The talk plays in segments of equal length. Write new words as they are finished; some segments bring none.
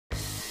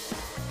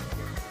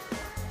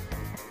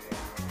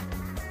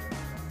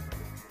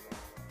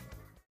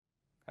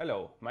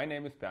Hello, my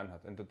name is Bernhard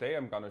and today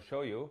I'm going to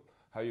show you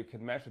how you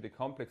can measure the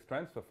complex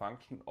transfer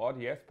function or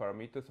the S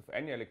parameters of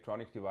any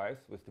electronic device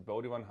with the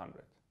Bode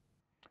 100.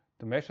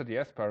 To measure the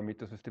S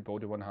parameters with the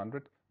Bode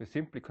 100, we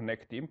simply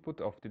connect the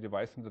input of the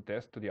device under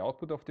test to the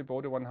output of the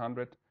Bode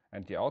 100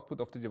 and the output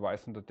of the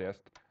device under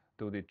test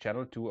to the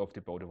channel 2 of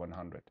the Bode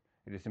 100.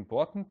 It is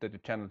important that the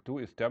channel 2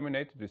 is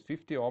terminated with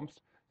 50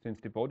 ohms since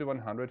the Bode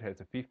 100 has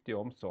a 50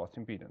 ohm source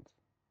impedance.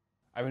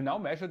 I will now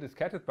measure the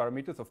scattered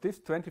parameters of this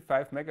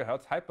 25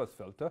 MHz high-pass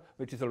filter,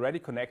 which is already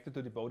connected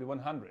to the Bode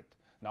 100.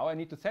 Now I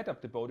need to set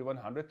up the Bode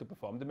 100 to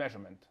perform the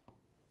measurement.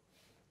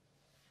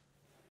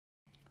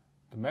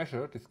 To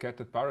measure the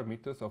scattered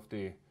parameters of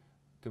the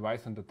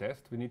device under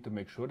test, we need to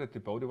make sure that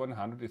the Bode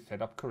 100 is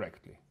set up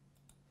correctly.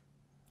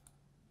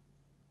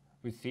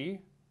 We see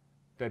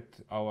that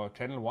our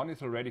channel 1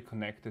 is already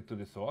connected to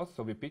the source,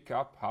 so we pick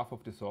up half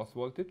of the source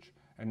voltage,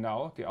 and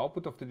now the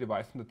output of the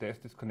device under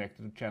test is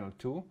connected to channel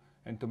 2.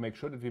 And to make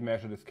sure that we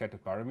measure the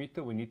scattered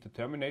parameter, we need to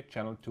terminate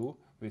channel 2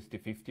 with the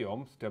 50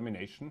 ohms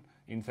termination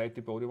inside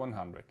the Bode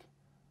 100.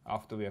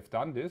 After we have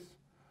done this,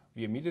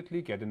 we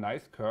immediately get a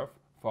nice curve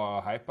for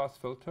our high-pass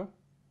filter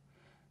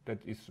that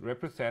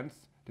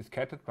represents the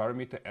scattered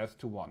parameter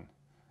S21.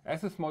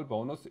 As a small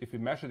bonus, if we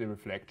measure the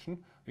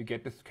reflection, we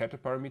get the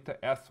scattered parameter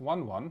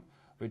S11,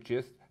 which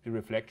is the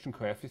reflection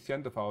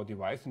coefficient of our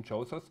device and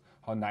shows us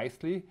how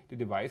nicely the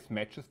device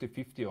matches the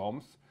 50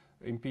 ohms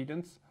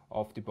impedance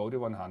of the Bode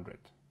 100.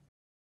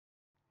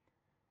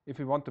 If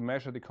we want to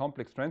measure the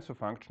complex transfer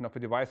function of a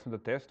device under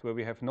test where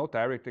we have no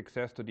direct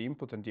access to the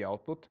input and the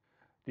output,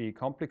 the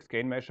complex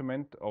gain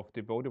measurement of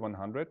the Bode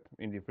 100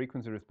 in the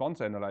frequency response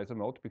analyzer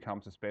mode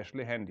becomes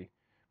especially handy,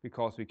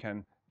 because we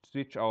can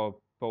switch our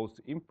both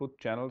input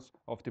channels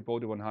of the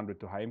Bode 100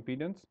 to high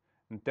impedance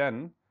and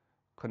then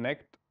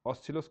connect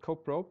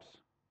oscilloscope probes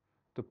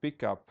to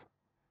pick up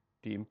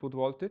the input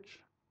voltage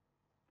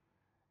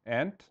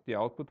and the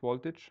output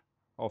voltage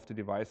of the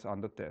device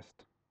under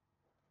test.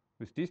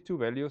 With these two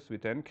values, we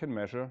then can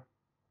measure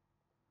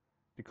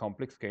the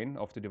complex gain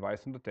of the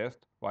device under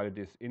test while it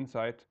is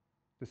inside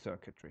the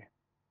circuitry.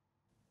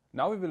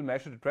 Now we will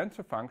measure the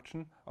transfer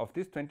function of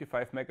this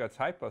 25 MHz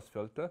high-pass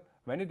filter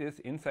when it is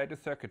inside the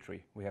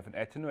circuitry. We have an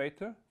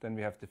attenuator, then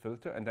we have the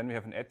filter, and then we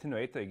have an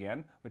attenuator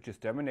again, which is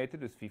terminated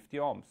with 50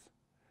 ohms.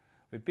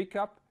 We pick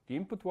up the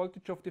input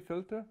voltage of the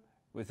filter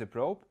with a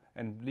probe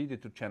and lead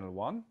it to channel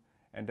 1,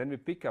 and then we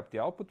pick up the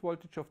output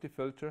voltage of the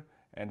filter,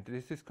 and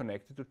this is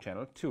connected to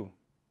channel 2.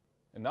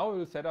 And now we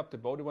will set up the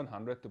Bode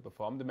 100 to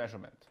perform the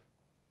measurement.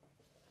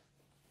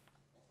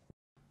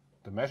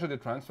 To measure the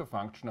transfer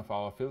function of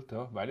our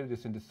filter while it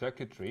is in the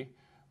circuitry,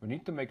 we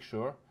need to make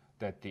sure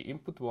that the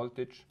input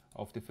voltage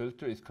of the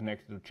filter is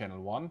connected to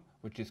channel 1,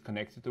 which is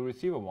connected to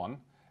receiver 1,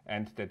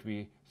 and that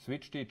we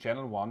switch the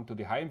channel 1 to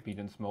the high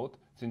impedance mode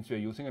since we are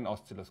using an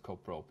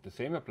oscilloscope probe. The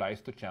same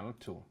applies to channel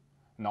 2.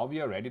 Now we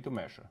are ready to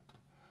measure.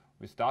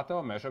 We start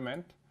our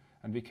measurement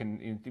and we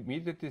can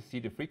immediately see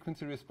the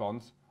frequency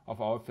response of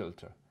our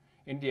filter.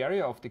 In the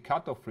area of the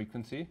cutoff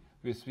frequency,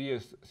 we see a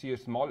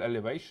small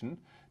elevation.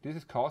 This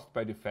is caused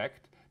by the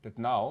fact that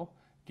now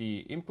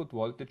the input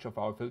voltage of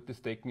our filter is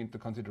taken into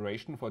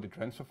consideration for the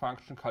transfer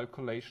function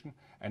calculation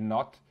and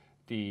not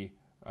the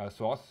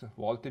source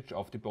voltage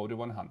of the Bode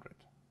 100.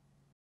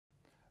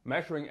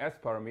 Measuring S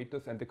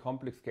parameters and the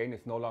complex gain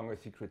is no longer a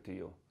secret to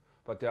you,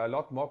 but there are a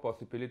lot more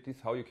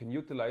possibilities how you can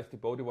utilize the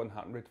Bode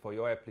 100 for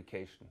your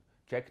application.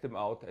 Check them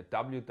out at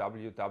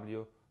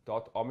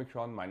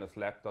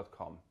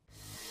www.omicron-lab.com.